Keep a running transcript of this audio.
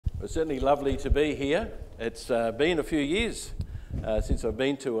It's certainly lovely to be here. It's been a few years since I've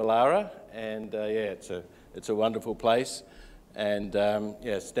been to Alara, and yeah, it's a wonderful place. And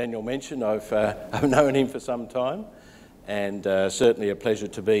yes, Daniel mentioned I've known him for some time, and certainly a pleasure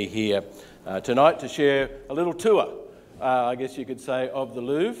to be here tonight to share a little tour, I guess you could say, of the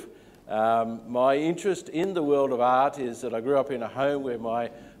Louvre. My interest in the world of art is that I grew up in a home where my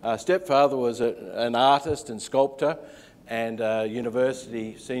stepfather was an artist and sculptor, and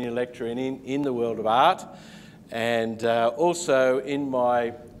university senior lecturer in the world of art, and also in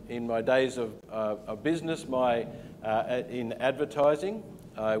my days of business, in advertising,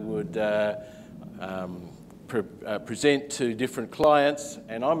 I would present to different clients,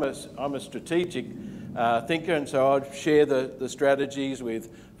 and I'm a strategic thinker, and so I'd share the strategies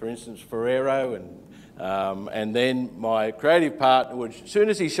with, for instance, Ferrero, and then my creative partner would, as soon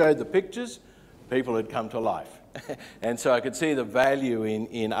as he showed the pictures, people had come to life. And so I could see the value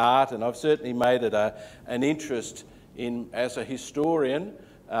in art, and I've certainly made it an interest as a historian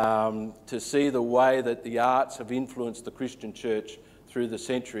to see the way that the arts have influenced the Christian church through the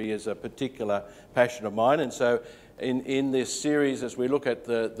century is a particular passion of mine. And so in this series, as we look at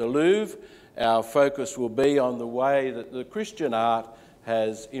the Louvre, our focus will be on the way that the Christian art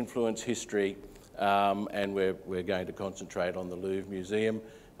has influenced history, and we're going to concentrate on the Louvre Museum.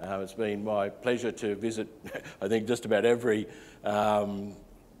 It's been my pleasure to visit, I think, just about every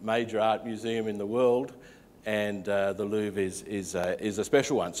major art museum in the world, and the Louvre is a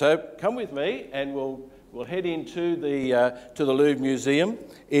special one. So come with me, and we'll head into the Louvre Museum.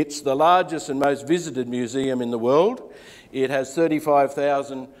 It's the largest and most visited museum in the world. It has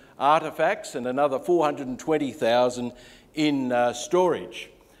 35,000 artefacts and another 420,000 in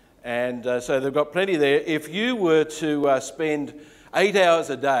storage, and so they've got plenty there. If you were to spend 8 hours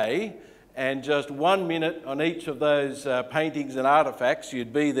a day and just 1 minute on each of those paintings and artefacts,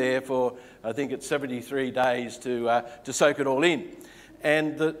 you'd be there for, I think it's 73 days to soak it all in.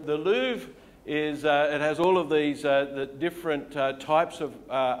 And the Louvre is, it has all of these the different types of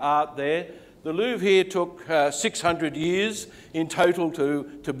art there. The Louvre here took 600 years in total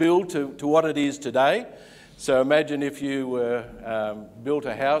to build to what it is today. So imagine if you built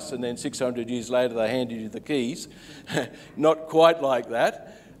a house and then 600 years later they handed you the keys. Not quite like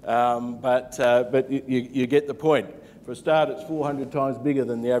that, but you get the point. For a start, it's 400 times bigger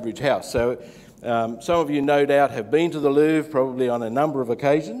than the average house. So some of you no doubt have been to the Louvre, probably on a number of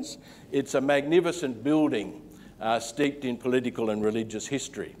occasions. It's a magnificent building steeped in political and religious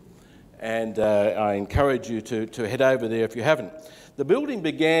history. And I encourage you to head over there if you haven't. The building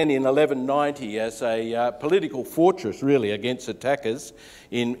began in 1190 as a political fortress, really, against attackers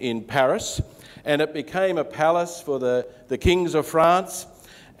in Paris, and it became a palace for the kings of France,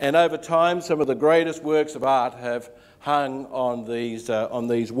 and over time some of the greatest works of art have hung on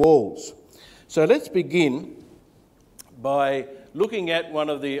these walls. So let's begin by looking at one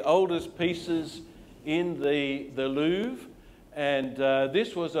of the oldest pieces in the Louvre, and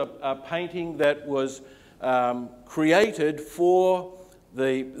this was a painting that was created for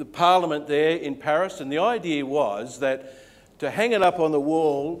the Parliament there in Paris, and the idea was that to hang it up on the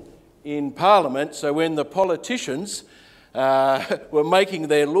wall in Parliament, so when the politicians were making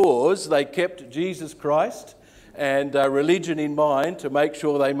their laws, they kept Jesus Christ and religion in mind to make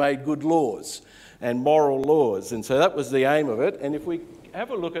sure they made good laws and moral laws, and so that was the aim of it. And if we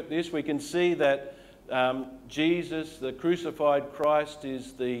have a look at this, we can see that Jesus, the crucified Christ,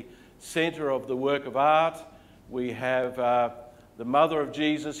 is the centre of the work of art. We have the mother of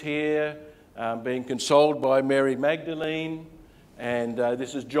Jesus here being consoled by Mary Magdalene, and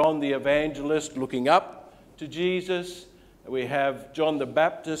this is John the Evangelist looking up to Jesus. We have John the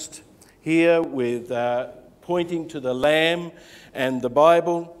Baptist here with pointing to the Lamb and the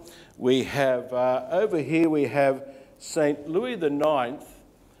Bible. We have over here we have St. Louis IX,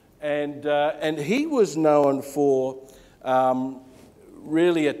 and he was known for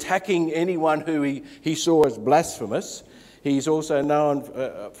really attacking anyone who he saw as blasphemous. He's also known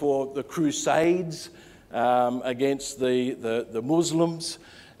for the Crusades against the Muslims,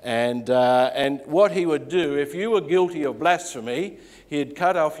 and what he would do if you were guilty of blasphemy, he'd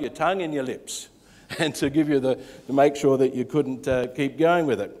cut off your tongue and your lips, and to give you to make sure that you couldn't keep going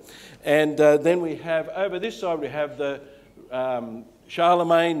with it. And then we have over this side we have the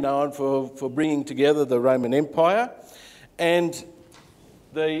Charlemagne, known for bringing together the Roman Empire, and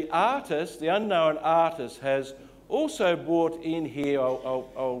the artist, the unknown artist, has also brought in here,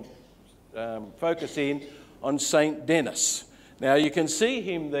 I'll focus in on St. Denis. Now you can see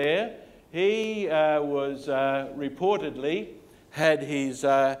him there. He was reportedly had his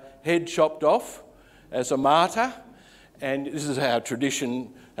head chopped off as a martyr, and this is how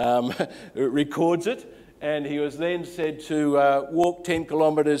tradition records it, and he was then said to walk 10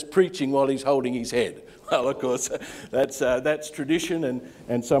 kilometres preaching while he's holding his head. Well, of course, that's tradition,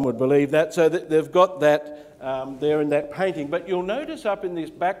 and some would believe that. So they've got that there in that painting. But you'll notice up in this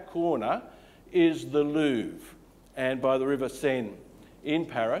back corner is the Louvre, and by the River Seine in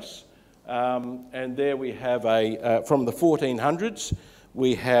Paris. And there we have from the 1400s,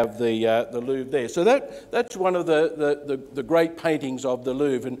 we have the Louvre there. So that's one of the great paintings of the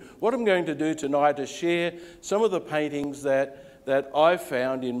Louvre. And what I'm going to do tonight is share some of the paintings that I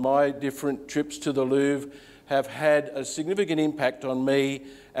found in my different trips to the Louvre have had a significant impact on me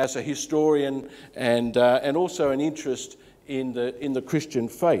as a historian and also an interest in the Christian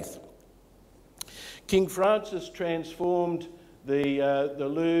faith. King Francis transformed the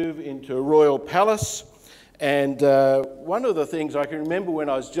Louvre into a royal palace, and one of the things I can remember when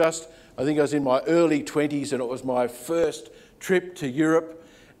I think I was in my early 20s, and it was my first trip to Europe,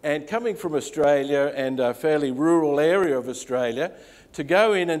 and coming from Australia and a fairly rural area of Australia, to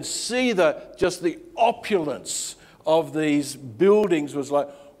go in and see just the opulence of these buildings was like,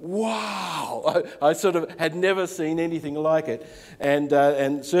 wow! I sort of had never seen anything like it, and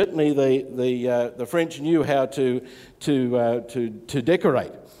certainly the French knew how to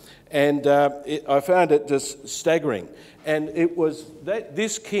decorate, and I found it just staggering. And it was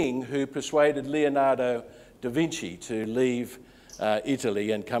this king who persuaded Leonardo da Vinci to leave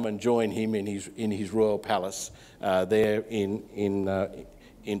Italy and come and join him in his royal palace there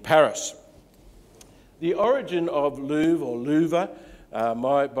in Paris. The origin of Louvre or Louvre.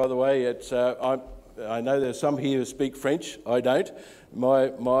 By the way, I know there's some here who speak French. I don't.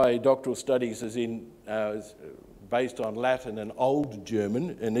 My doctoral studies is based on Latin and Old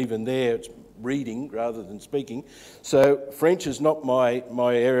German, and even there it's reading rather than speaking. So French is not my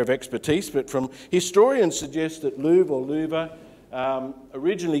area of expertise, but historians suggest that Louvre or Louvre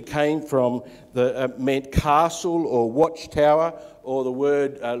originally came from meant castle or watchtower, or the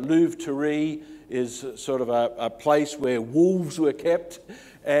word louveterie is sort of a place where wolves were kept.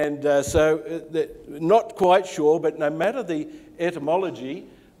 And so not quite sure, but no matter the etymology,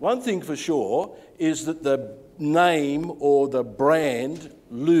 one thing for sure is that the name or the brand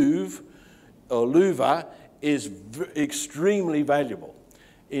Louvre or Louvre is extremely valuable.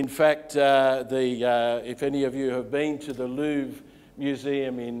 In fact, if any of you have been to the Louvre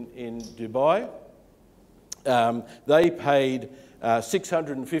Museum in Dubai, they paid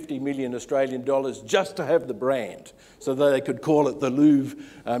 650 million Australian dollars just to have the brand, so that they could call it the Louvre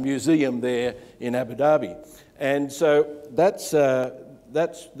Museum there in Abu Dhabi. And so that's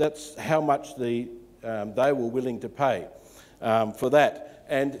how much they were willing to pay for that.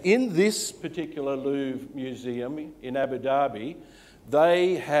 And in this particular Louvre Museum in Abu Dhabi,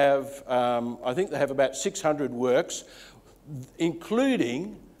 they have, I think they have about 600 works,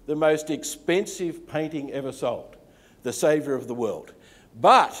 including the most expensive painting ever sold, the Saviour of the World.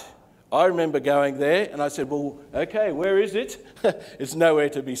 But I remember going there and I said, well, okay, where is it? It's nowhere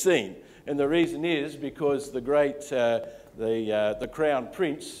to be seen. And the reason is because the great, the Crown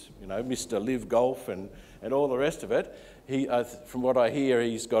Prince, you know, Mr. Live Golf and all the rest of it, from what I hear,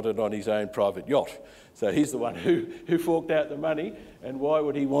 he's got it on his own private yacht. So he's the one who forked out the money, and why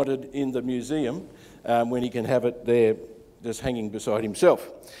would he want it in the museum when he can have it there just hanging beside himself?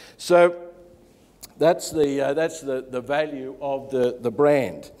 So that's the value of the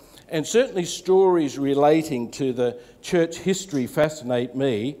brand. And certainly stories relating to the church history fascinate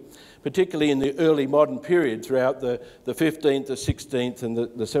me, particularly in the early modern period throughout the 15th, the 16th and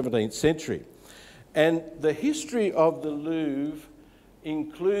the 17th century. And the history of the Louvre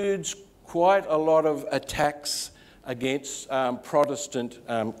includes quite a lot of attacks against Protestant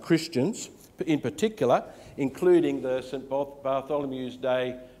Christians, in particular, including the St. Bartholomew's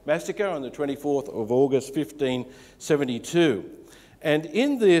Day massacre on the 24th of August 1572. And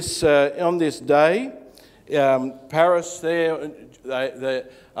in this, on this day, Paris there,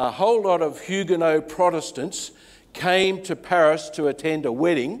 a whole lot of Huguenot Protestants came to Paris to attend a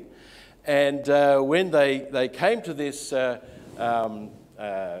wedding, and when they came to this to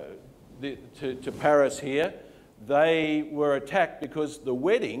Paris here, they were attacked because the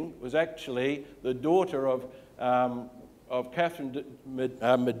wedding was actually the daughter of Catherine de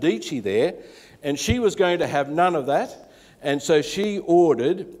Medici there, and she was going to have none of that, and so she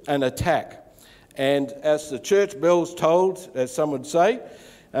ordered an attack. And as the church bells tolled, as some would say,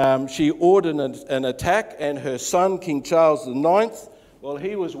 she ordered an attack, and her son, King Charles IX, well,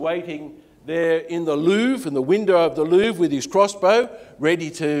 he was waiting there in the Louvre, in the window of the Louvre with his crossbow, ready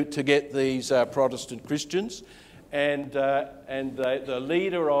to get these Protestant Christians. And the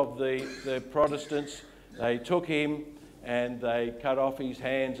leader of the Protestants, they took him and they cut off his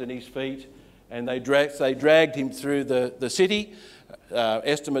hands and his feet, and they dragged him through the city.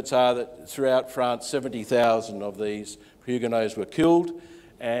 Estimates are that throughout France, 70,000 of these Huguenots were killed,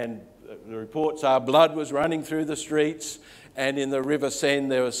 and the reports are blood was running through the streets, and in the River Seine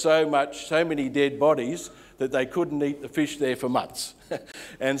there was so many dead bodies that they couldn't eat the fish there for months.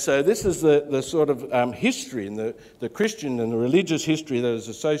 And so this is the sort of history and the Christian and the religious history that is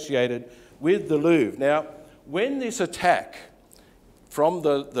associated with the Louvre. Now, when this attack from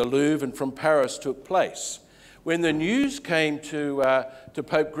the Louvre and from Paris took place, when the news came to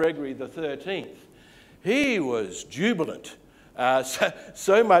Pope Gregory XIII, he was jubilant.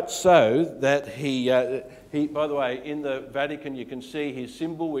 So much so that he, by the way, in the Vatican you can see his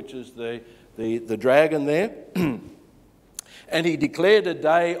symbol, which is the dragon there, and he declared a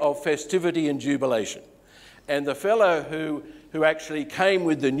day of festivity and jubilation. And the fellow who actually came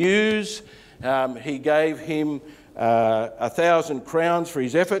with the news, he gave him 1,000 crowns for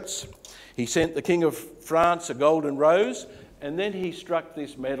his efforts. He sent the King of France a golden rose, and then he struck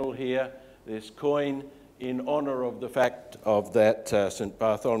this medal here, this coin, in honour of the fact of that St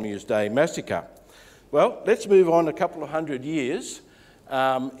Bartholomew's Day massacre. Well, let's move on a couple of hundred years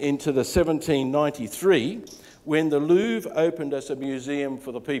into the 1793, when the Louvre opened as a museum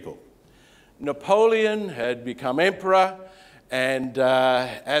for the people. Napoleon had become emperor, and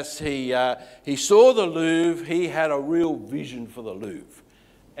as he saw the Louvre, he had a real vision for the Louvre.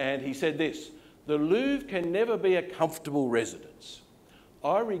 And he said this: "The Louvre can never be a comfortable residence.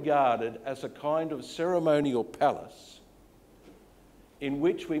 I regard it as a kind of ceremonial palace in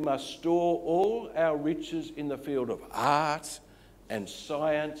which we must store all our riches in the field of art and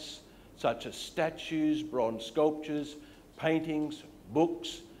science, such as statues, bronze sculptures, paintings,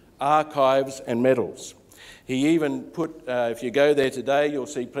 books, archives and medals." He even put, if you go there today, you'll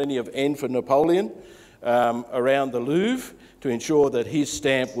see plenty of N for Napoleon around the Louvre to ensure that his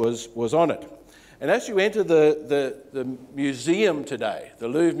stamp was on it. And as you enter the museum today, the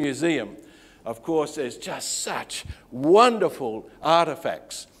Louvre Museum, of course, there's just such wonderful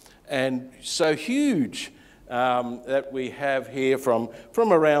artefacts, and so huge that we have here from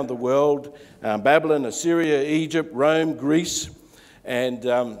around the world: Babylon, Assyria, Egypt, Rome, Greece, and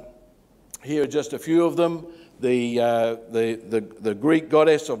here are just a few of them. The Greek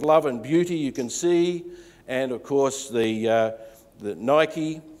goddess of love and beauty you can see, and of course the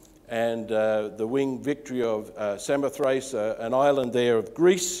Nike and the winged victory of Samothrace, an island there of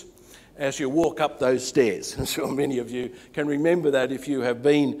Greece, as you walk up those stairs. I'm sure many of you can remember that if you have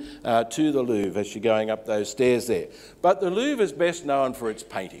been to the Louvre as you're going up those stairs there. But the Louvre is best known for its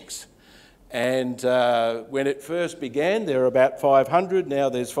paintings. And when it first began, there were about 500. Now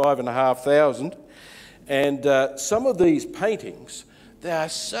there's 5,500. And some of these paintings, they are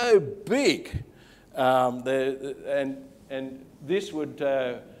so big. And this would,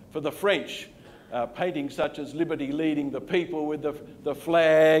 for the French, paintings such as Liberty Leading the People with the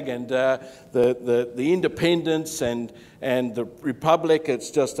flag and the independence and the Republic,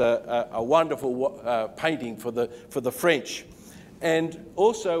 it's just a wonderful painting for the French. And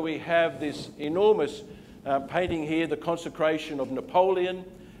also we have this enormous painting here, the consecration of Napoleon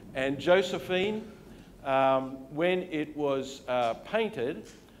and Josephine. When it was painted,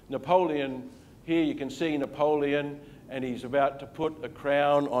 Napoleon, here you can see Napoleon, and he's about to put a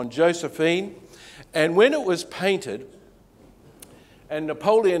crown on Josephine. And when it was painted, and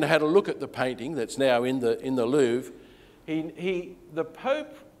Napoleon had a look at the painting that's now in the Louvre, the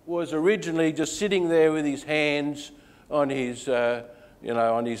Pope was originally just sitting there with his hands on his,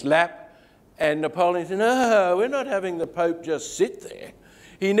 on his lap, and Napoleon said, "No, we're not having the Pope just sit there.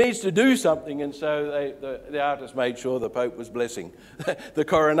 He needs to do something." And so the artist made sure the Pope was blessing the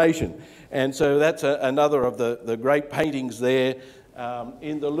coronation. And so that's another of the great paintings there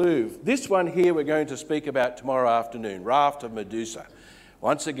in the Louvre. This one here we're going to speak about tomorrow afternoon, Raft of Medusa.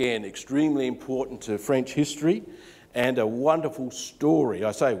 Once again, extremely important to French history and a wonderful story.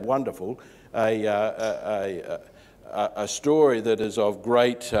 I say wonderful, a story that is of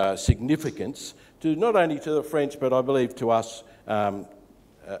great significance to not only to the French, but I believe to us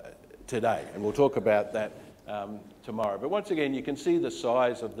today. And we'll talk about that tomorrow. But once again, you can see the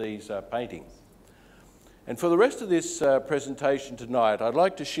size of these paintings. And for the rest of this presentation tonight, I'd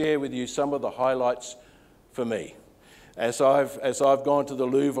like to share with you some of the highlights for me. As I've gone to the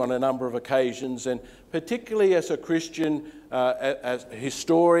Louvre on a number of occasions, and particularly as a Christian, as a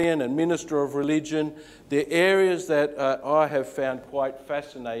historian and minister of religion, the areas that I have found quite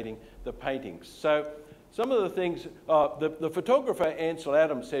fascinating, the paintings. So some of the things, the photographer Ansel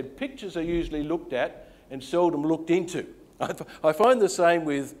Adams said, pictures are usually looked at and seldom looked into. I find the same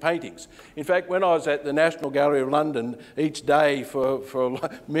with paintings. In fact, when I was at the National Gallery of London each day for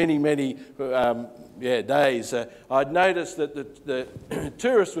many days, I'd noticed that the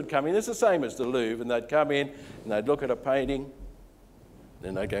tourists would come in. It's the same as the Louvre, and they'd come in and they'd look at a painting,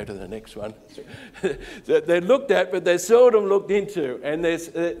 then they'd go to the next one. They're looked at, but they're seldom looked into, and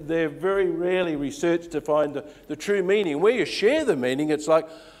they're very rarely researched to find the true meaning. Where you share the meaning, it's like,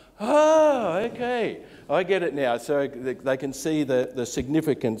 oh, okay, I get it now. So they can see the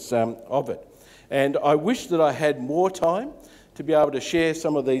significance of it. And I wish that I had more time to be able to share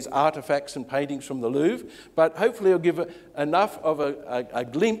some of these artefacts and paintings from the Louvre, but hopefully I'll give enough of a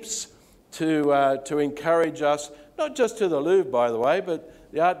glimpse to encourage us, not just to the Louvre, by the way,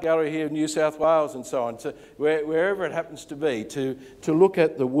 but the Art Gallery here in New South Wales and so on, to wherever it happens to be, to look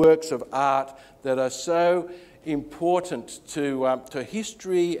at the works of art that are so important to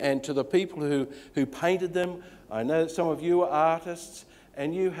history and to the people who painted them. I know that some of you are artists,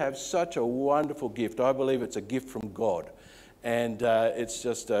 and you have such a wonderful gift. I believe it's a gift from God, and it's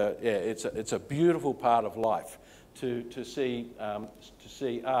just it's a beautiful part of life to see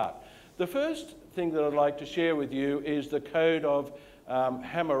art. The first thing that I'd like to share with you is the Code of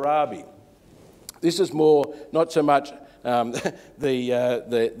Hammurabi. This is more not so much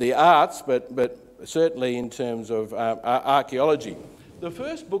the arts, but certainly in terms of archaeology. The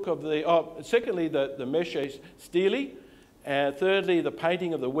first book of secondly, the Meshe Stele, and thirdly, the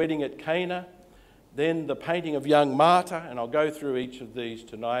painting of the wedding at Cana, then the painting of young Martha, and I'll go through each of these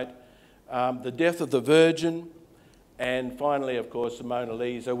tonight, the death of the Virgin, and finally, of course, the Mona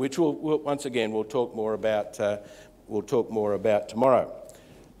Lisa, which once again we'll talk more about tomorrow.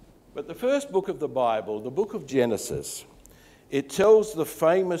 But the first book of the Bible, the book of Genesis, it tells the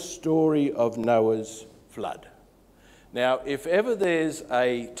famous story of Noah's flood. Now, if ever there's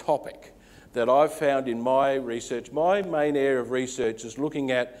a topic that I've found in my research, my main area of research is looking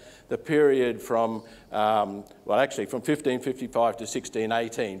at the period from, from 1555 to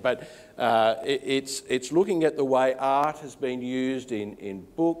 1618, but it's looking at the way art has been used in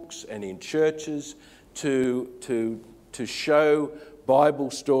books and in churches to show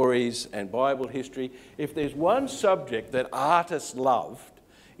Bible stories and Bible history. If there's one subject that artists loved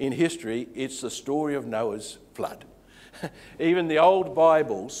in history, it's the story of Noah's flood. Even the old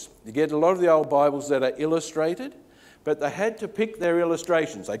Bibles, you get a lot of the old Bibles that are illustrated, but they had to pick their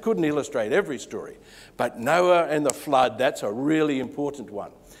illustrations. They couldn't illustrate every story. But Noah and the flood, that's a really important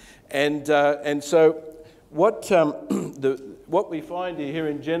one. And so what we find here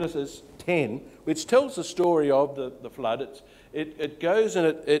in Genesis 10, which tells the story of the flood, it goes and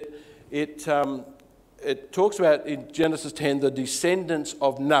it talks about in Genesis 10 the descendants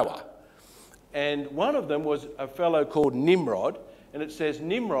of Noah. And one of them was a fellow called Nimrod, and it says,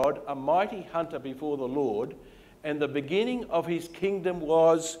 Nimrod, a mighty hunter before the Lord, and the beginning of his kingdom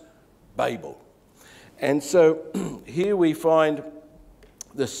was Babel. And so here we find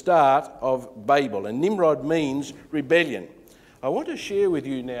the start of Babel, and Nimrod means rebellion. I want to share with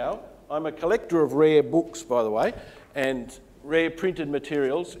you now, I'm a collector of rare books, by the way, and rare printed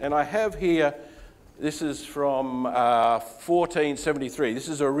materials, and I have here, this is from 1473. This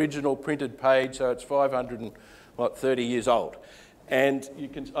is an original printed page, so it's 530 years old. And you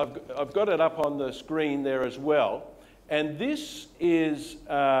can, I've got it up on the screen there as well. And this is,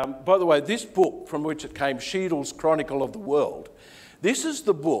 by the way, this book from which it came, Schiedel's Chronicle of the World, this is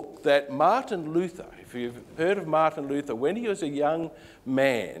the book that Martin Luther, if you've heard of Martin Luther, when he was a young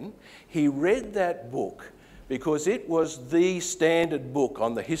man, he read that book because it was the standard book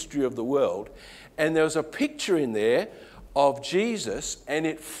on the history of the world. And there was a picture in there of Jesus, and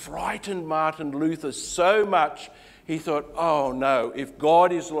it frightened Martin Luther so much, he thought, oh no, if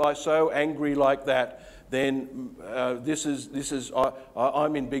God is so angry like that, then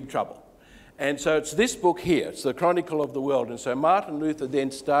I'm in big trouble. And so it's this book here, it's the Chronicle of the World. And so Martin Luther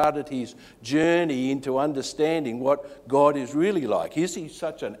then started his journey into understanding what God is really like. Is he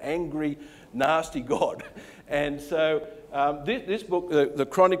such an angry, nasty God? And so this book, the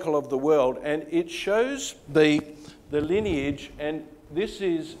Chronicle of the World, and it shows the lineage, and this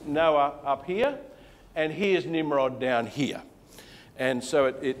is Noah up here, and here's Nimrod down here. And so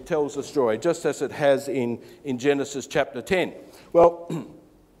it tells the story, just as it has in Genesis chapter 10. Well,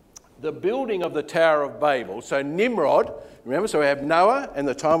 the building of the Tower of Babel, so Nimrod, remember, so we have Noah and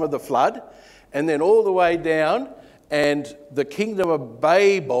the time of the flood, and then all the way down, and the kingdom of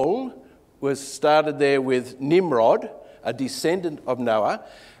Babel was started there with Nimrod, a descendant of Noah.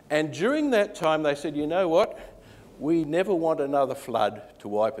 And during that time, they said, you know what? We never want another flood to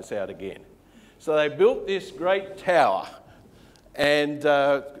wipe us out again. So they built this great tower, and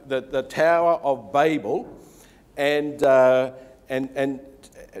the Tower of Babel. and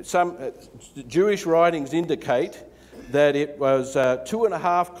some Jewish writings indicate that it was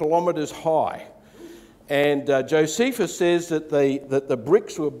 2.5 kilometres high. And Josephus says that the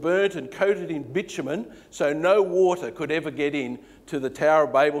bricks were burnt and coated in bitumen so no water could ever get in to the Tower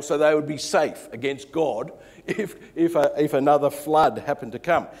of Babel, so they would be safe against God if another flood happened to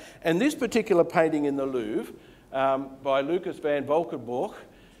come. And this particular painting in the Louvre by Lucas van Valkenburg,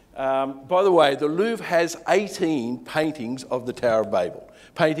 by the way, the Louvre has 18 paintings of the Tower of Babel,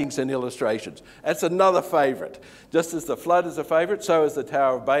 paintings and illustrations. That's another favourite. Just as the flood is a favourite, so is the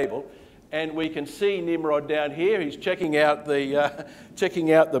Tower of Babel. And we can see Nimrod down here. He's checking out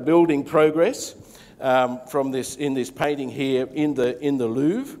the building progress in this painting here in the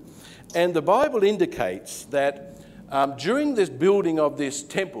Louvre. And the Bible indicates that during this building of this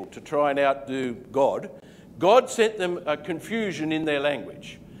temple to try and outdo God, God sent them a confusion in their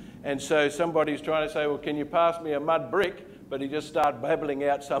language. And so somebody's trying to say, well, can you pass me a mud brick? But he just started babbling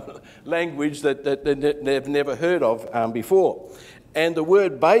out some language that they've never heard of before. And the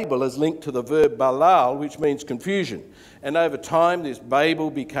word Babel is linked to the verb balal, which means confusion. And over time, this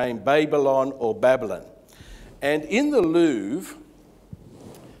Babel became Babylon or Babylon. And in the Louvre,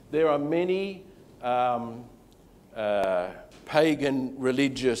 there are many pagan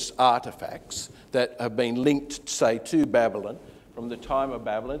religious artefacts that have been linked, say, to Babylon from the time of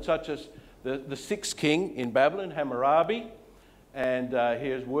Babylon, such as the sixth king in Babylon, Hammurabi, and he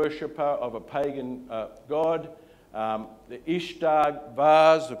is worshipper of a pagan god. The Ishtar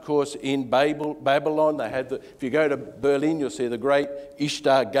vase, of course, in Babylon. They had if you go to Berlin, you'll see the great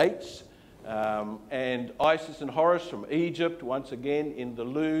Ishtar gates. And Isis and Horus from Egypt, once again in the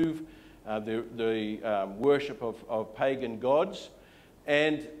Louvre, the worship of pagan gods.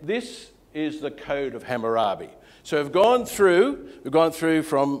 And this is the code of Hammurabi. So we've gone through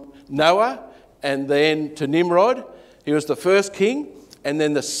from Noah and then to Nimrod. He was the first king, and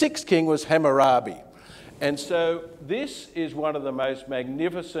then the sixth king was Hammurabi. And so this is one of the most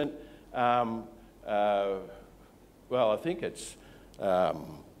magnificent, well, I think it's,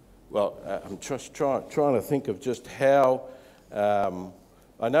 I'm just trying to think of just how,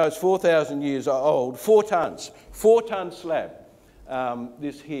 I know it's 4,000 years old, 4 tonne slab,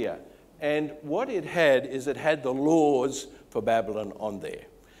 this here. And what it had is it had the laws for Babylon on there.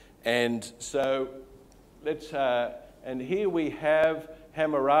 And so and here we have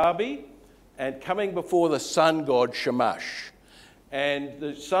Hammurabi, and coming before the sun god Shamash. And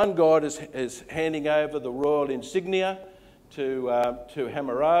the sun god is handing over the royal insignia to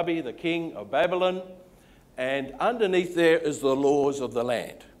Hammurabi, the king of Babylon. And underneath there is the laws of the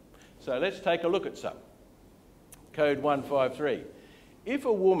land. So let's take a look at some. Code 153. If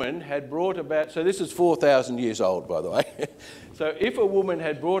a woman had brought about, so this is 4,000 years old, by the way. So if a woman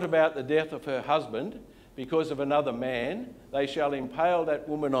had brought about the death of her husband because of another man, they shall impale that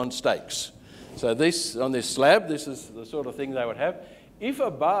woman on stakes. So this, on this slab, this is the sort of thing they would have. If a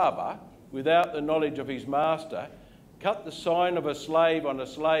barber, without the knowledge of his master, cut the sign of a slave on a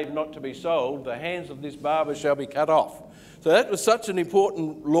slave not to be sold, the hands of this barber shall be cut off. So that was such an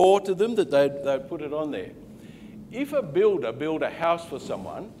important law to them that they'd put it on there. If a builder build a house for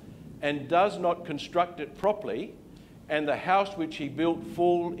someone and does not construct it properly, and the house which he built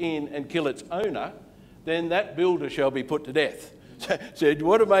fall in and kill its owner, then that builder shall be put to death. So you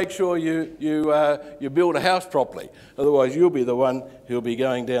want to make sure you build a house properly, otherwise you'll be the one who'll be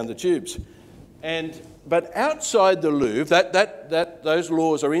going down the tubes. But outside the Louvre, those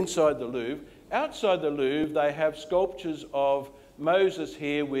laws are inside the Louvre. Outside the Louvre, they have sculptures of Moses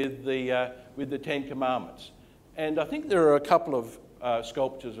here with the Ten Commandments. And I think there are a couple of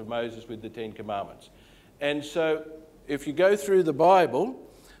sculptures of Moses with the Ten Commandments. And so if you go through the Bible,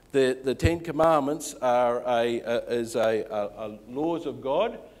 the Ten Commandments are laws of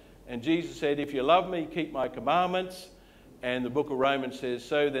God. And Jesus said, if you love me, keep my commandments. And the book of Romans says,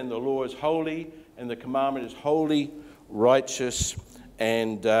 so then the law is holy, and the commandment is holy, righteous,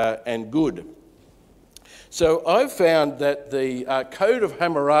 and good. So I've found that the Code of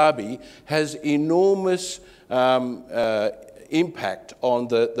Hammurabi has enormous impact on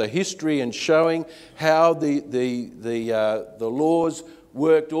the history and showing how the laws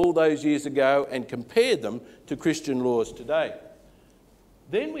worked all those years ago and compared them to Christian laws today.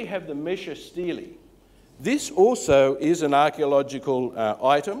 Then we have the Mesha Stele. This also is an archaeological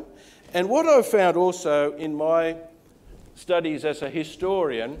item. And what I've found also in my studies as a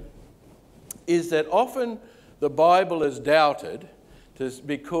historian is that often the Bible is doubted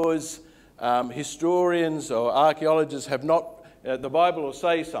because historians or archaeologists have not, the Bible will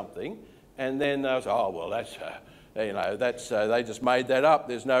say something and then they'll say, oh, well, that's, they just made that up.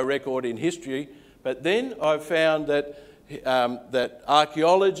 There's no record in history. But then I've found that that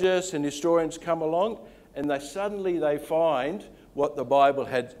archaeologists and historians come along and they find what the Bible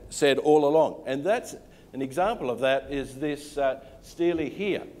had said all along. And that's an example of that is this stele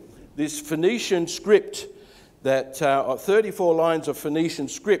here, this Phoenician script, that 34 lines of Phoenician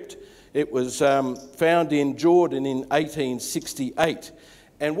script. It was found in Jordan in 1868.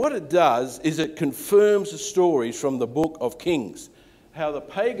 And what it does is it confirms the stories from the book of Kings, how the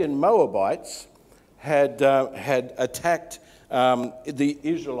pagan Moabites had attacked the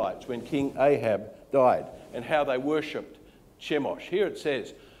Israelites when King Ahab died, and how they worshipped Chemosh. Here it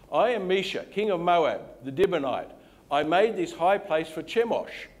says, I am Mesha, king of Moab, the Dibonite. I made this high place for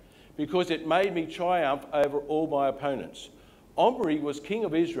Chemosh, because it made me triumph over all my opponents. Omri was king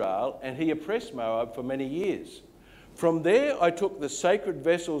of Israel, and he oppressed Moab for many years. From there I took the sacred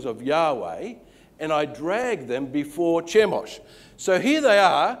vessels of Yahweh, and I dragged them before Chemosh. So here they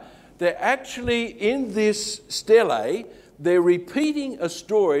are. They're actually in this stele. They're repeating a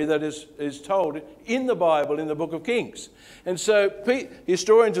story that is told in the Bible, in the book of Kings. And so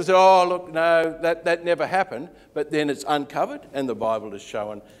historians will say, oh, look, no, that never happened. But then it's uncovered, and the Bible is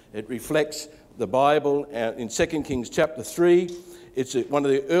shown. It reflects the Bible in 2 Kings chapter 3. It's one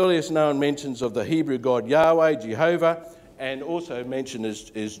of the earliest known mentions of the Hebrew God Yahweh, Jehovah, and also mentioned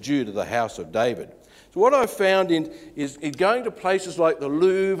is due to the house of David. So what I've found is going to places like the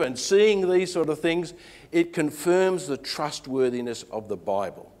Louvre and seeing these sort of things, it confirms the trustworthiness of the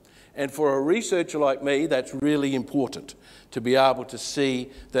Bible. And for a researcher like me, that's really important, to be able to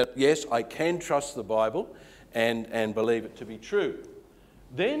see that, yes, I can trust the Bible and believe it to be true.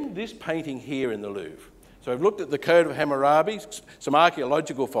 Then this painting here in the Louvre. So I've looked at the Code of Hammurabi, some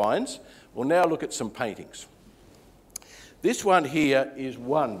archaeological finds. We'll now look at some paintings. This one here is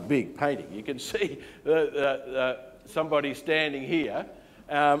one big painting. You can see somebody standing here.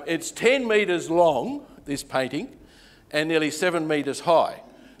 It's 10 metres long, this painting, and nearly 7 metres high.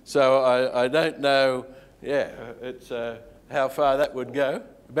 So I don't know, it's how far that would go.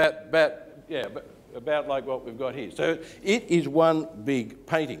 About like what we've got here. So it is one big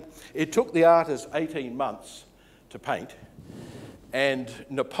painting. It took the artist 18 months to paint, and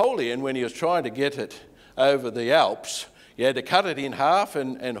Napoleon, when he was trying to get it over the Alps, he had to cut it in half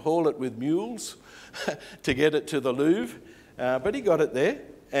and haul it with mules to get it to the Louvre, but he got it there,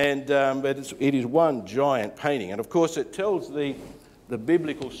 and but it is one giant painting. And of course it tells the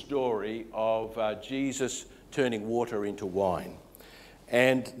biblical story of Jesus turning water into wine.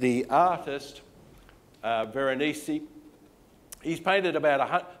 And the artist, Veronese, he's painted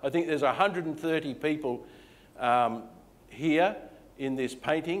about, I think there's 130 people here in this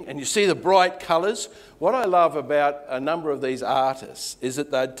painting, and you see the bright colours. What I love about a number of these artists is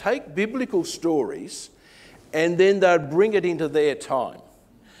that they'd take biblical stories and then they'd bring it into their time.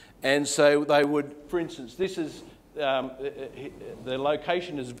 And so they would, for instance, this is, the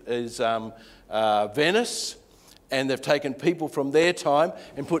location is Venice, and they've taken people from their time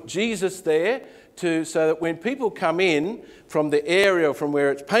and put Jesus there so that when people come in from the area from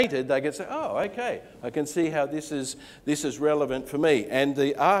where it's painted, they can say, oh, okay, I can see how this is relevant for me. And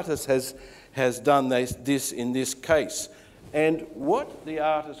the artist has done this in this case. And what the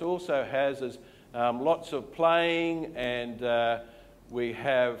artist also has is lots of playing, and we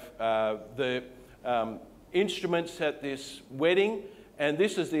have the instruments at this wedding, and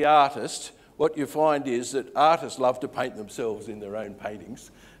this is the artist. What you find is that artists love to paint themselves in their own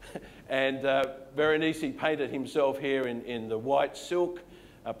paintings. And Veronese painted himself here in the white silk,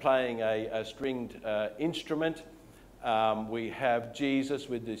 playing a stringed instrument. We have Jesus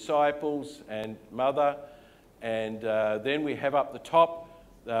with disciples and mother. And then we have up the top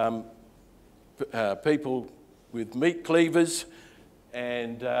people with meat cleavers.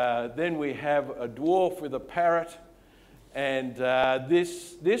 And then we have a dwarf with a parrot. And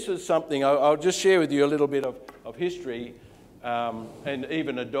this is something, I'll just share with you a little bit of history. And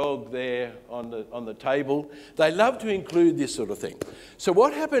even a dog there on the table. They love to include this sort of thing. So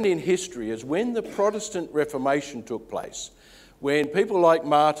what happened in history is when the Protestant Reformation took place, when people like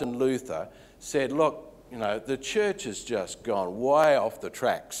Martin Luther said, look, the church has just gone way off the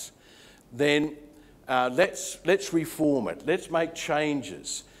tracks, then let's reform it. Let's make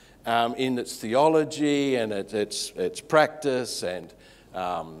changes in its theology and its practice and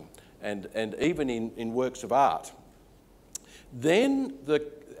even in works of art. Then,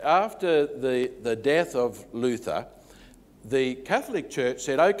 after the death of Luther, the Catholic Church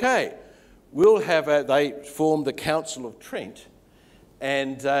said, okay, they formed the Council of Trent,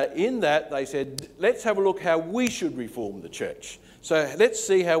 and in that they said, let's have a look how we should reform the church. So let's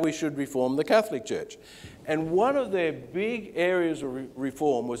see how we should reform the Catholic Church. And one of their big areas of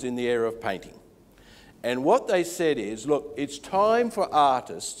reform was in the area of painting. And what they said is, look, it's time for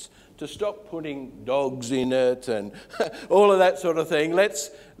artists to stop putting dogs in it and all of that sort of thing.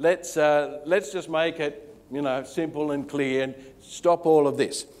 Let's just make it, you know, simple and clear and stop all of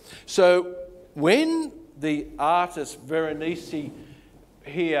this. So when the artist Veronese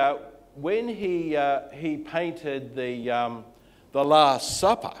here, when he painted the Last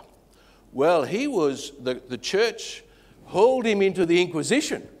Supper, well, the church hauled him into the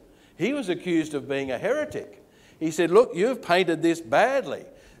Inquisition. He was accused of being a heretic. He said, look, you've painted this badly.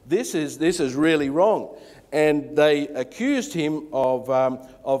 This is really wrong. And they accused him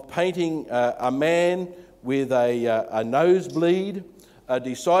of painting a man with a nosebleed, a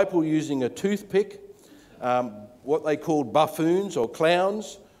disciple using a toothpick, what they called buffoons or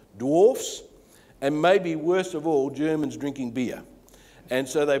clowns, dwarfs, and maybe worst of all, Germans drinking beer. And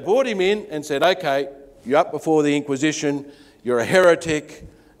so they brought him in and said, okay, you're up before the Inquisition, you're a heretic,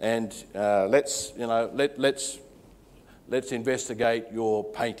 and let's investigate your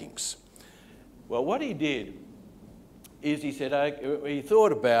paintings. Well, what he did is he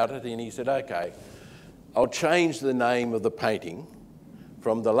thought about it and he said, okay, I'll change the name of the painting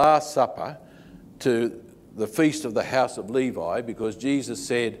from the Last Supper to the Feast of the House of Levi, because Jesus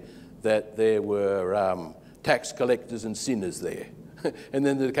said that there were tax collectors and sinners there. And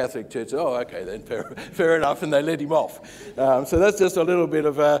then the Catholic Church said, oh, okay, then fair enough, and they let him off. So that's just a little bit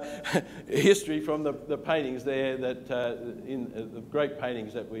of history from the paintings there, in the great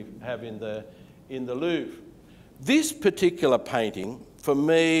paintings that we have in the Louvre. This particular painting, for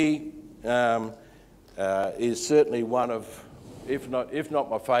me, is certainly one of, if not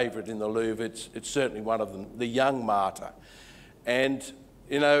my favourite in the Louvre, it's certainly one of them, the Young Martyr. And,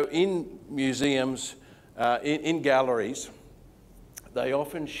 you know, in museums, in galleries, they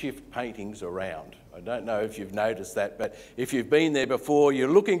often shift paintings around. I don't know if you've noticed that, but if you've been there before, you're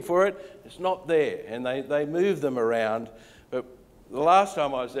looking for it, it's not there, and they move them around. But the last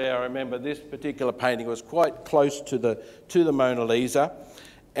time I was there, I remember this particular painting was quite close to the Mona Lisa,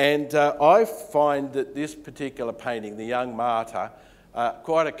 and I find that this particular painting, the Young Martyr,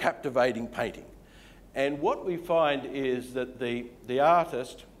 quite a captivating painting. And what we find is that the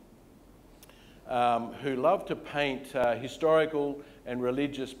artist, who loved to paint historical and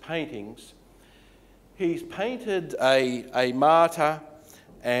religious paintings, he's painted a martyr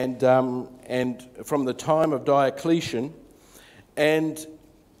and from the time of Diocletian, and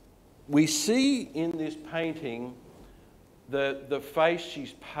we see in this painting the face.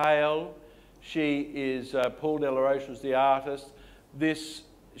 She's pale. She is Paul de la Roche was the artist.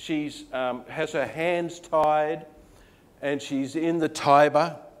 She's has her hands tied, and she's in the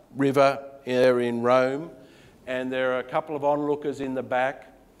Tiber River in Rome, and there are a couple of onlookers in the back,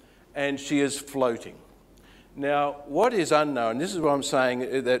 and she is floating. Now, what is unknown, this is what I'm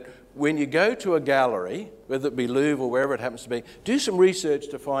saying, that when you go to a gallery, whether it be Louvre or wherever it happens to be, do some research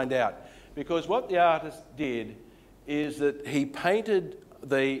to find out. Because what the artist did is that he painted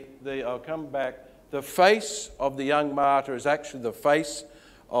I'll come back, the face of the young martyr is actually the face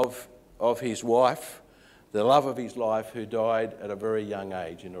of his wife, the love of his life, who died at a very young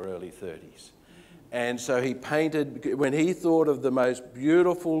age, in her early 30s. And so he painted, when he thought of the most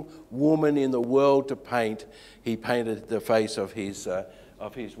beautiful woman in the world to paint, he painted the face of his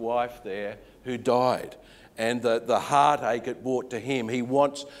wife there, who died. And the heartache it brought to him. He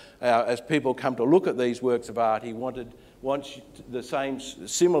wants, as people come to look at these works of art, he wants the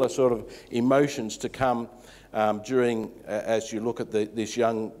similar sort of emotions to come as you look at this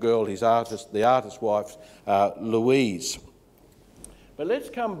young girl, the artist's wife, Louise. But let's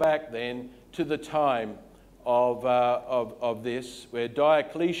come back then to the time of this, where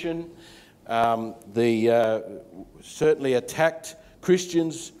Diocletian certainly attacked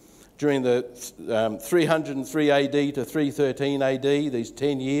Christians during the 303 AD to 313 AD, these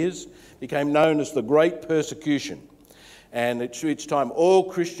 10 years, became known as the Great Persecution. And at each time all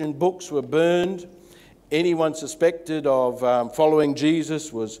Christian books were burned. Anyone suspected of following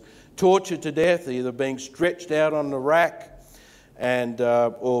Jesus was tortured to death, either being stretched out on the rack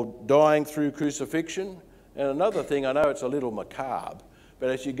or dying through crucifixion. And another thing, I know it's a little macabre,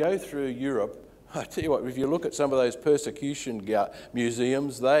 but as you go through Europe, I tell you what, if you look at some of those persecution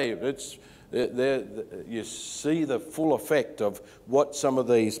museums, you see the full effect of what some of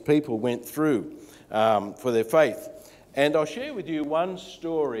these people went through for their faith. And I'll share with you one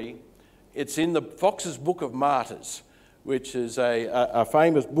story. It's in the Fox's Book of Martyrs, which is a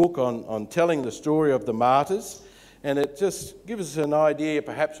famous book on telling the story of the martyrs. And it just gives us an idea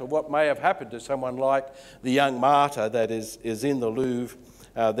perhaps of what may have happened to someone like the young martyr that is in the Louvre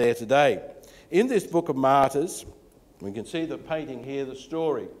there today. In this Book of Martyrs, we can see the painting here, the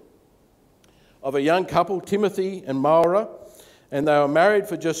story of a young couple, Timothy and Maura, and they were married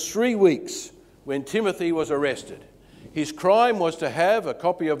for just 3 weeks when Timothy was arrested. His crime was to have a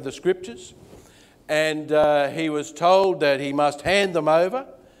copy of the scriptures, and he was told that he must hand them over,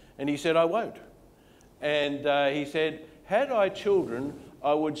 and he said, "I won't." And he said, "Had I children,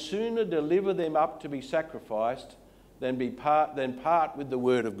 I would sooner deliver them up to be sacrificed than part with the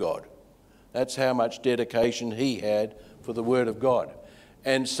Word of God." That's how much dedication he had for the Word of God.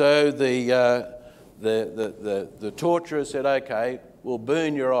 And so the torturer said, "Okay, we'll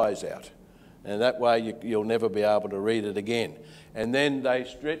burn your eyes out, and that way you'll never be able to read it again." And then they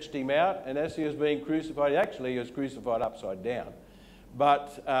stretched him out, and as he was being crucified, he was crucified upside down.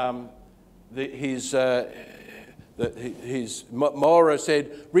 But Maura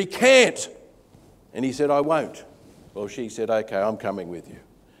said, "Recant!" And he said, "I won't." Well, she said, "Okay, I'm coming with you."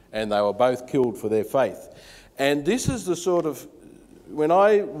 And they were both killed for their faith. And this is the sort of, when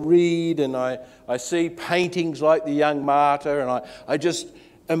I read and I see paintings like the young martyr, and I just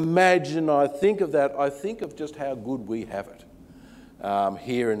imagine, I think of that, I think of just how good we have it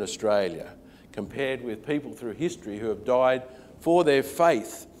here in Australia, compared with people through history who have died for their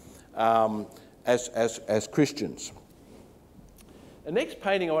faith as Christians. The next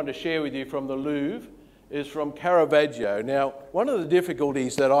painting I want to share with you from the Louvre is from Caravaggio. Now, one of the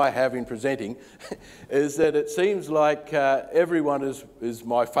difficulties that I have in presenting is that it seems like everyone is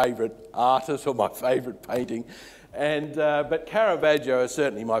my favourite artist or my favourite painting, but Caravaggio is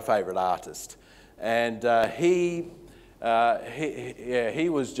certainly my favourite artist. And he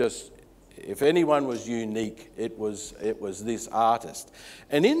was just, if anyone was unique, it was this artist.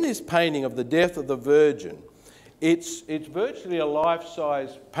 And in this painting of the Death of the Virgin, it's virtually a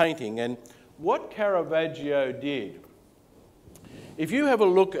life-size painting. And what Caravaggio did, if you have a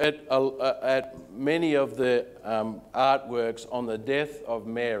look at many of the artworks on the death of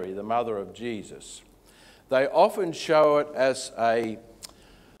Mary, the mother of Jesus, they often show it as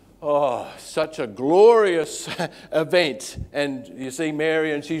such a glorious event. And you see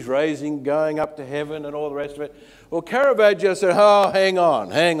Mary and she's going up to heaven and all the rest of it. Well, Caravaggio said, "Oh, hang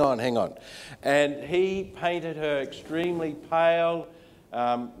on. And he painted her extremely pale.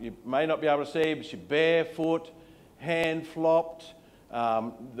 You may not be able to see, but she's barefoot, hand-flopped.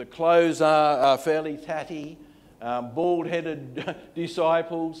 The clothes are fairly tatty, bald-headed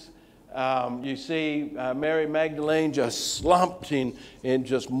disciples. You see Mary Magdalene just slumped in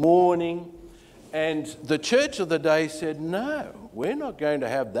just mourning. And the church of the day said, "No, we're not going to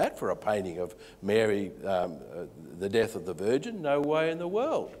have that for a painting of Mary, the death of the Virgin. No way in the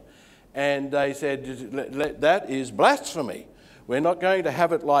world." And they said, "That is blasphemy. We're not going to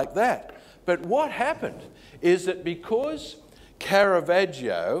have it like that." But what happened is that because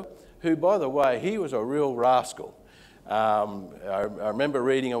Caravaggio, who, by the way, he was a real rascal. I remember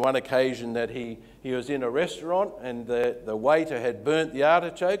reading on one occasion that he was in a restaurant and the waiter had burnt the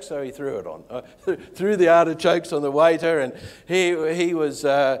artichokes, so he threw the artichokes on the waiter, and he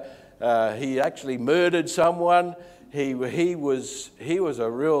actually murdered someone. He was a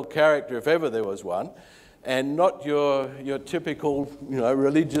real character if ever there was one, and not your typical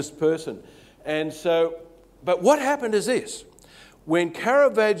religious person. And so, but what happened is this: when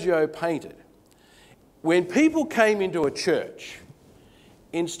Caravaggio painted, when people came into a church,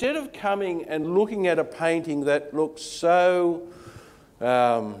 instead of coming and looking at a painting that looked so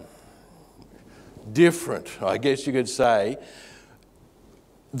different, I guess you could say,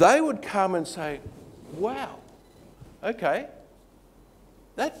 they would come and say, "Wow, okay,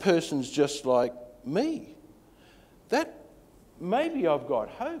 that person's just like me. Maybe I've got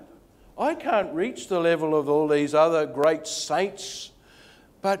hope. I can't reach the level of all these other great saints,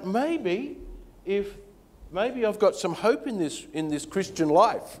 but maybe I've got some hope in this Christian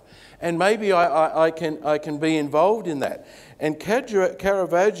life, and maybe I can be involved in that." And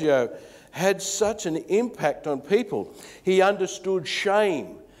Caravaggio had such an impact on people. He understood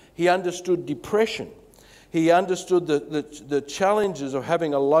shame. He understood depression. He understood the challenges of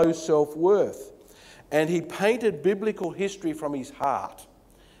having a low self-worth. And he painted biblical history from his heart.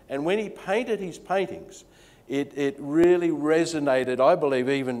 And when he painted his paintings, it really resonated, I believe,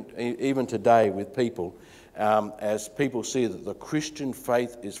 even today with people, as people see that the Christian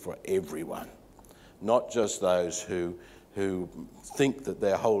faith is for everyone, not just those who think that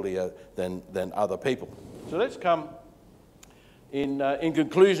they're holier than other people. So let's come in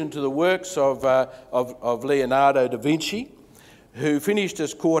conclusion to the works of Leonardo da Vinci, who finished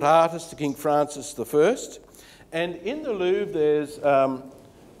as court artist to King Francis I. And in the Louvre there's, hang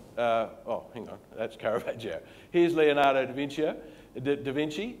on, that's Caravaggio. Here's Leonardo da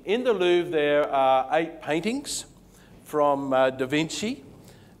Vinci. In the Louvre there are 8 paintings from Da Vinci,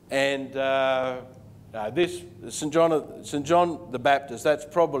 And this St. John the Baptist, that's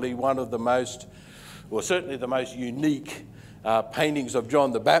probably one of the most, or certainly the most unique paintings of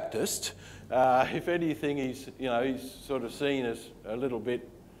John the Baptist. If anything, he's sort of seen as a little bit,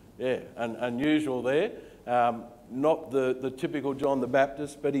 unusual there. Not the typical John the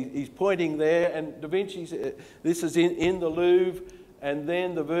Baptist, but he's pointing there, and Da Vinci's, this is in the Louvre, and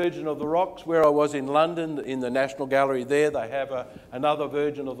then the Virgin of the Rocks, where I was in London, in the National Gallery there, they have another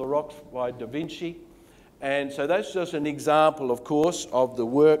Virgin of the Rocks by Da Vinci. And so that's just an example, of course, of the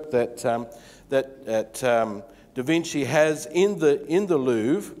work that Da Vinci has in the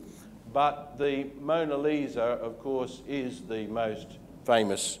Louvre. But the Mona Lisa, of course, is the most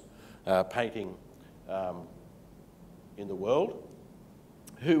famous painting in the world.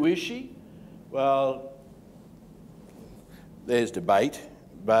 Who is she? Well, there's debate,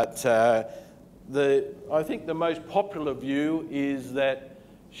 but I think the most popular view is that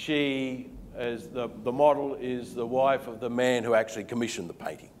she, as the model, is the wife of the man who actually commissioned the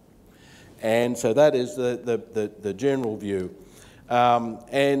painting. And so that is the general view.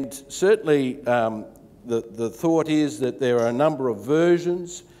 And certainly the thought is that there are a number of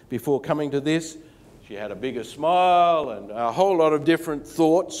versions before coming to this. She had a bigger smile and a whole lot of different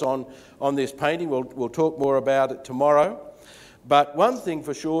thoughts on this painting. We'll talk more about it tomorrow. But one thing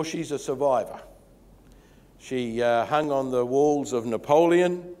for sure, she's a survivor. She hung on the walls of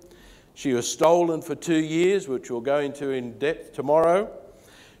Napoleon. She was stolen for 2 years, which we'll go into in depth tomorrow.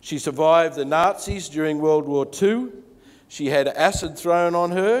 She survived the Nazis during World War II. She had acid thrown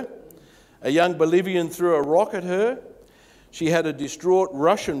on her. A young Bolivian threw a rock at her. She had a distraught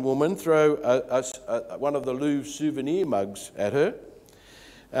Russian woman throw one of the Louvre souvenir mugs at her.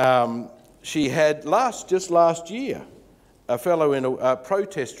 She had, just last year, a fellow, a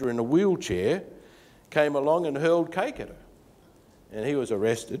protester in a wheelchair came along and hurled cake at her. And he was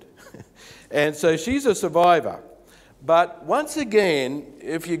arrested. And so she's a survivor. But once again,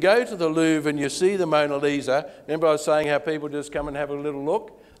 if you go to the Louvre and you see the Mona Lisa, remember I was saying how people just come and have a little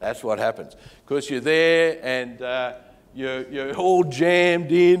look? That's what happens. Because you're there and you're all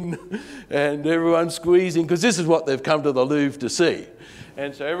jammed in and everyone's squeezing, because this is what they've come to the Louvre to see.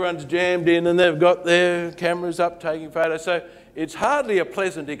 And so everyone's jammed in and they've got their cameras up taking photos. So it's hardly a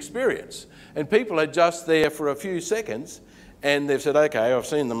pleasant experience. And people are just there for a few seconds and they've said, okay, I've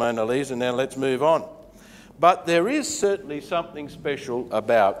seen the Mona Lisa, now let's move on. But there is certainly something special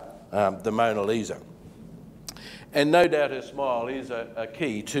about the Mona Lisa. And no doubt her smile is a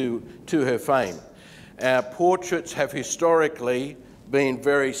key to her fame. Our portraits have historically been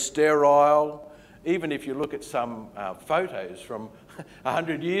very sterile. Even if you look at some photos from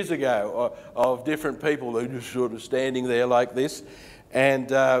 100 years ago of different people who are just sort of standing there like this, and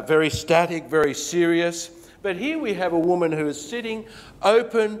very static, very serious. But here we have a woman who is sitting,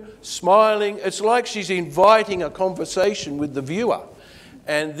 open, smiling. It's like she's inviting a conversation with the viewer.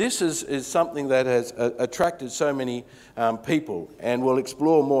 And this is something that has attracted so many people. And we'll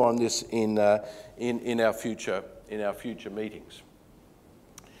explore more on this in our future meetings.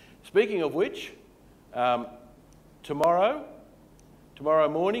 Speaking of which, tomorrow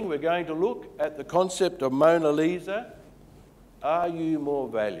morning we're going to look at the concept of Mona Lisa. Are you more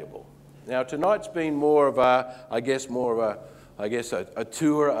valuable? Now tonight's been more of a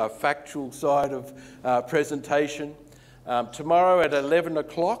tour, a factual side of presentation. Tomorrow at 11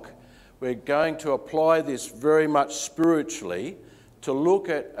 o'clock, we're going to apply this very much spiritually to look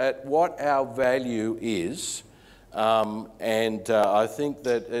at what our value is. I think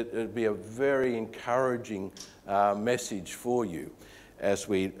that it would be a very encouraging message for you as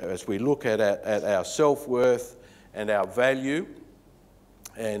we look at our self-worth and our value,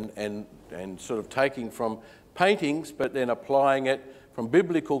 and sort of taking from paintings, but then applying it from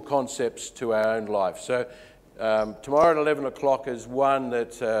biblical concepts to our own life. So tomorrow at 11 o'clock is one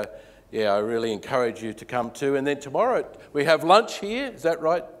that, I really encourage you to come to. And then tomorrow we have lunch here, is that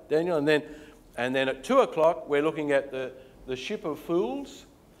right, Daniel? And then at 2 o'clock we're looking at the Ship of Fools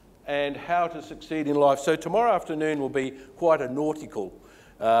and how to succeed in life. So tomorrow afternoon will be quite a nautical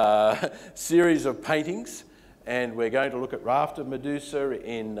series of paintings. And we're going to look at Raft of Medusa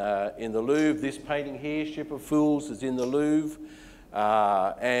in the Louvre. This painting here, Ship of Fools, is in the Louvre.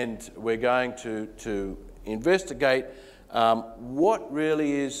 And we're going to investigate what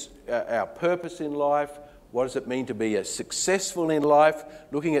really is our purpose in life, what does it mean to be successful in life,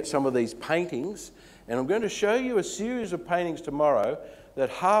 looking at some of these paintings. And I'm going to show you a series of paintings tomorrow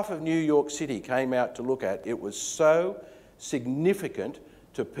that half of New York City came out to look at. It was so significant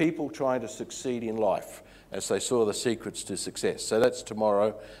to people trying to succeed in life as they saw the secrets to success. So that's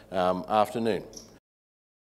tomorrow afternoon.